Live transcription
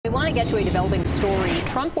I get to a developing story.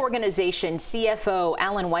 Trump Organization CFO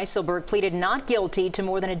Alan Weisselberg pleaded not guilty to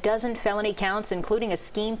more than a dozen felony counts, including a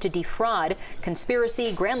scheme to defraud,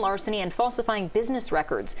 conspiracy, grand larceny, and falsifying business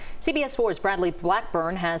records. CBS 4's Bradley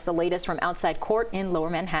Blackburn has the latest from outside court in Lower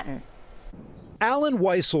Manhattan. Alan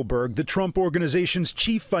Weisselberg, the Trump Organization's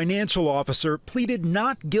chief financial officer, pleaded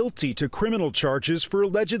not guilty to criminal charges for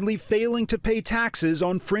allegedly failing to pay taxes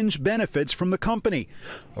on fringe benefits from the company.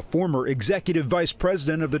 A former executive vice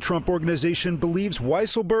president of the Trump Organization believes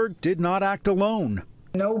Weisselberg did not act alone.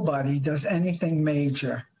 Nobody does anything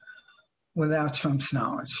major without Trump's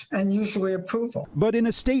knowledge and usually approval. But in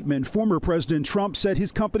a statement, former President Trump said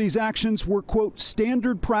his company's actions were, quote,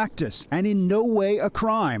 standard practice and in no way a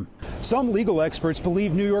crime. Some legal experts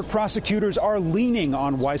believe New York prosecutors are leaning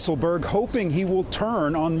on Weisselberg, hoping he will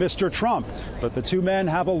turn on Mr. Trump. But the two men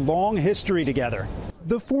have a long history together.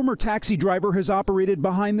 The former taxi driver has operated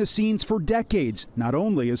behind the scenes for decades, not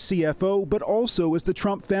only as CFO, but also as the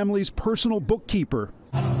Trump family's personal bookkeeper.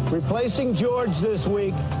 Replacing George this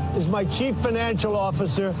week is my chief financial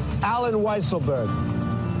officer, Alan Weisselberg.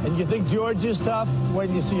 And you think George is tough? Wait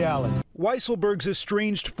till you see Alan. Weisselberg's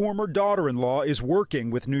estranged former daughter-in-law is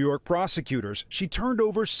working with New York prosecutors. She turned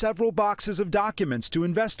over several boxes of documents to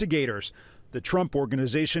investigators. The Trump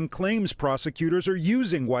Organization claims prosecutors are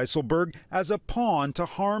using Weisselberg as a pawn to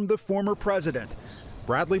harm the former president.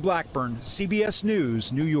 Bradley Blackburn, CBS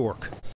News, New York.